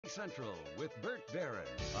Central with Bert Barron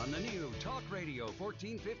on the new Talk Radio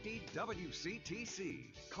 1450 WCTC.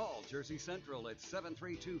 Call Jersey Central at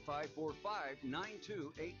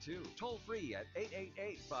 732-545-9282. Toll free at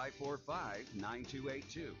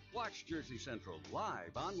 888-545-9282. Watch Jersey Central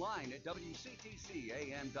live online at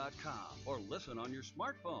WCTCAM.com or listen on your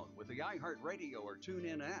smartphone with the iHeartRadio or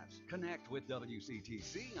TuneIn apps. Connect with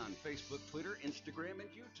WCTC on Facebook, Twitter, Instagram, and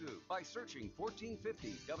YouTube by searching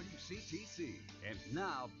 1450 WCTC. And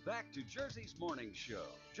now, back to Jersey's Morning Show.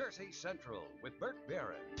 Jersey Central with Bert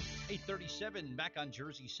Barron. 8:37, back on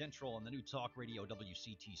Jersey Central on the new Talk Radio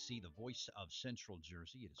WCTC, the voice of Central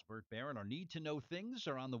Jersey. It is Bert Barron. Our need-to-know things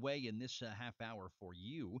are on the way in this half hour for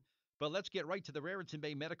you. But let's get right to the Raritan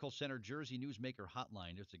Bay Medical Center Jersey Newsmaker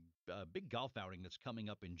Hotline. There's a big golf outing that's coming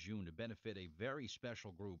up in June to benefit a very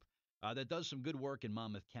special group that does some good work in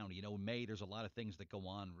Monmouth County. You know, in May, there's a lot of things that go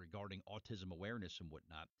on regarding autism awareness and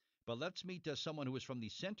whatnot. But let's meet someone who is from the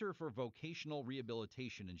Center for Vocational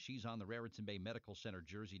Rehabilitation, and she's on the Raritan Bay Medical Center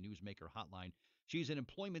Jersey Newsmaker Hotline. She's an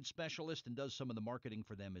employment specialist and does some of the marketing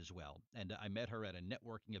for them as well. And I met her at a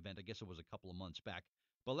networking event, I guess it was a couple of months back.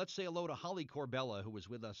 But let's say hello to Holly Corbella, who was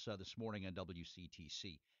with us this morning on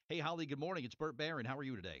WCTC. Hey, Holly, good morning. It's Bert Barron. How are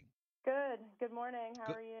you today? Good. Good morning.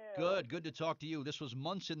 How are you? Good. Good to talk to you. This was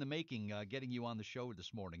months in the making, getting you on the show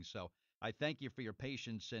this morning. So I thank you for your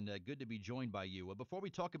patience, and good to be joined by you. Before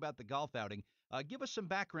we talk about the golf outing, give us some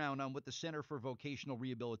background on what the Center for Vocational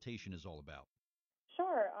Rehabilitation is all about.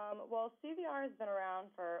 Sure. Well, CVR has been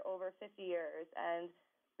around for over 50 years, and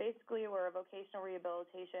basically we're a vocational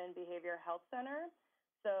rehabilitation behavior health center.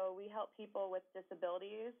 So we help people with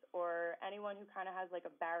disabilities or anyone who kind of has like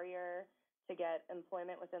a barrier to get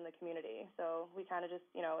employment within the community. So we kind of just,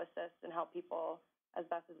 assist and help people as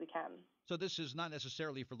best as we can. So this is not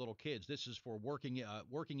necessarily for little kids. This is for working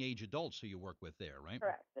age adults who you work with there, right?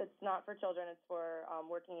 Correct. It's not for children. It's for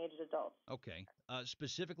working age adults. Okay.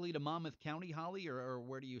 Specifically to Monmouth County, Holly, or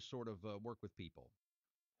where do you sort of work with people?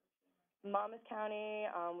 Monmouth County,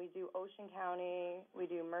 we do Ocean County, we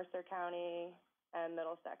do Mercer County, and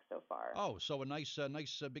Middlesex so far. Oh, so a nice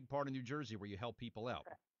big part of New Jersey where you help people out.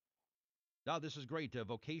 Correct. Now, this is great.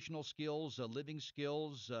 Vocational skills, living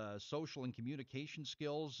skills, social and communication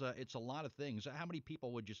skills. It's a lot of things. How many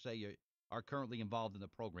people would you say are currently involved in the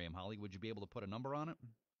program, Holly? Would you be able to put a number on it?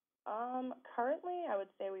 Currently, I would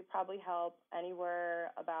say we probably help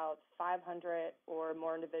anywhere about 500 or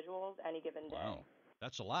more individuals any given day. Wow,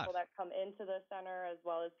 that's a lot. People that come into the center as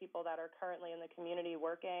well as people that are currently in the community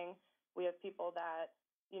working. We have people that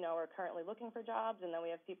are currently looking for jobs, and then we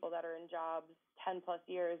have people that are in jobs 10 plus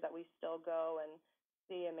years that we still go and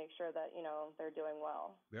see and make sure that, they're doing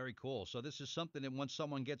well. Very cool. So this is something that once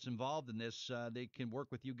someone gets involved in this, they can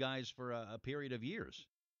work with you guys for a period of years.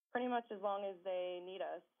 Pretty much as long as they need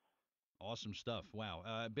us. Awesome stuff.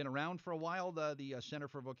 Wow. Been around for a while, the Center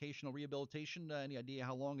for Vocational Rehabilitation. Any idea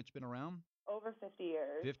how long it's been around? Over 50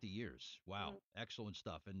 years. 50 years. Wow. Mm-hmm. Excellent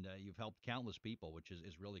stuff. And you've helped countless people, which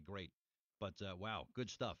is really great. But, wow, good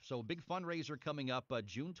stuff. So big fundraiser coming up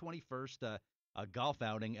June 21st, a golf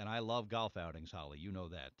outing, and I love golf outings, Holly. You know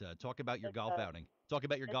that. Talk about your golf outing. Talk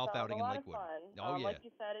about your golf outing in Lakewood. It's a lot of fun. Oh, yeah. Like you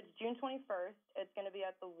said, it's June 21st. It's going to be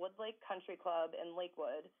at the Wood Lake Country Club in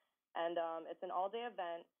Lakewood, and it's an all-day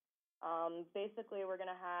event. Basically, we're going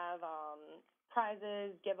to have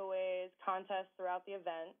prizes, giveaways, contests throughout the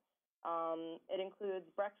event. It includes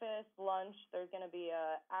breakfast, lunch. There's going to be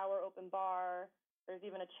an hour open bar. There's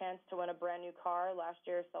even a chance to win a brand new car. Last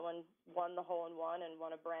year, someone won the hole-in-one and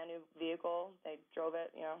won a brand new vehicle. They drove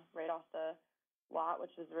it, right off the lot,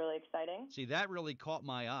 which was really exciting. See, that really caught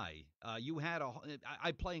my eye.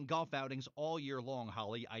 I play in golf outings all year long,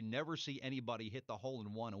 Holly. I never see anybody hit the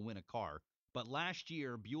hole-in-one and win a car. But last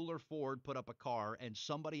year, Bueller Ford put up a car, and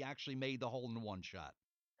somebody actually made the hole-in-one shot.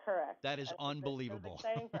 Correct. That is unbelievable. It was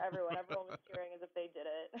exciting for everyone. Everyone was cheering as if they did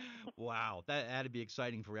it. Wow, that had to be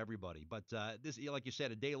exciting for everybody. But this, like you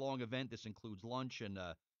said, a day-long event. This includes lunch and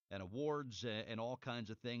awards and all kinds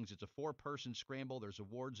of things. It's a 4-person scramble. There's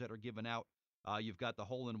awards that are given out. You've got the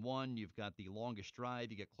hole-in-one. You've got the longest drive.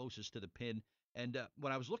 You get closest to the pin. And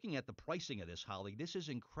when I was looking at the pricing of this, Holly, this is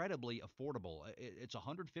incredibly affordable. It's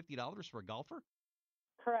 $150 for a golfer?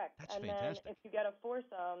 Correct. That's and fantastic. Then if you get a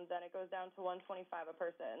foursome, then it goes down to $125 a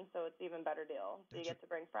person, so it's even better deal. So you get to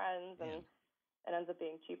bring friends, and it ends up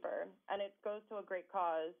being cheaper. And it goes to a great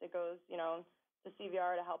cause. It goes, to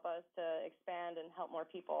CVR to help us to expand and help more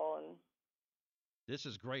people. And this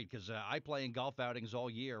is great because I play in golf outings all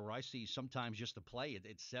year where I see sometimes just to play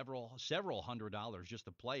it's several $100s just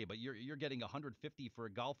to play, but you're getting $150 for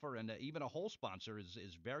a golfer, and even a hole sponsor is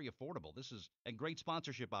very affordable. And great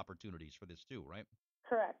sponsorship opportunities for this too, right?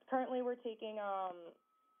 Correct. Currently, we're taking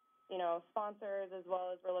sponsors, as well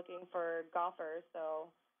as we're looking for golfers.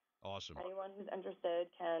 So Awesome. anyone who's interested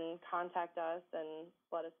can contact us and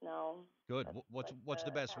let us know. Good. That's What's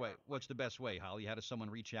the best way? What's the best way, Holly? How does someone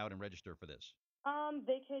reach out and register for this?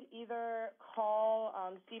 They could either call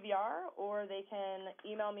CVR or they can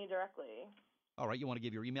email me directly. All right. You want to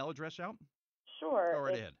give your email address out? Sure. Go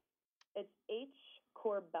right ahead. It's H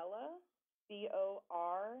Corbella,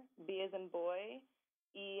 CORB as in boy,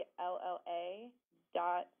 ELLA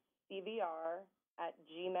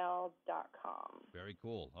 .CVR@gmail.com. Very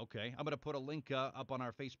cool. Okay. I'm going to put a link up on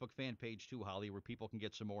our Facebook fan page too, Holly, where people can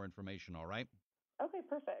get some more information. All right. Okay,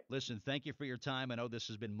 perfect. Listen, thank you for your time. I know this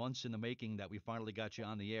has been months in the making that we finally got you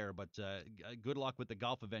on the air, but good luck with the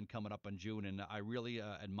golf event coming up in June. And I really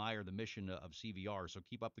admire the mission of CVR. So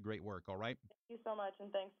keep up the great work. All right. Thank you so much,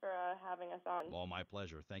 and thanks for having us on. Well, my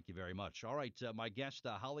pleasure. Thank you very much. All right. My guest,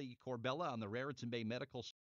 Holly Corbella on the Raritan Bay Medical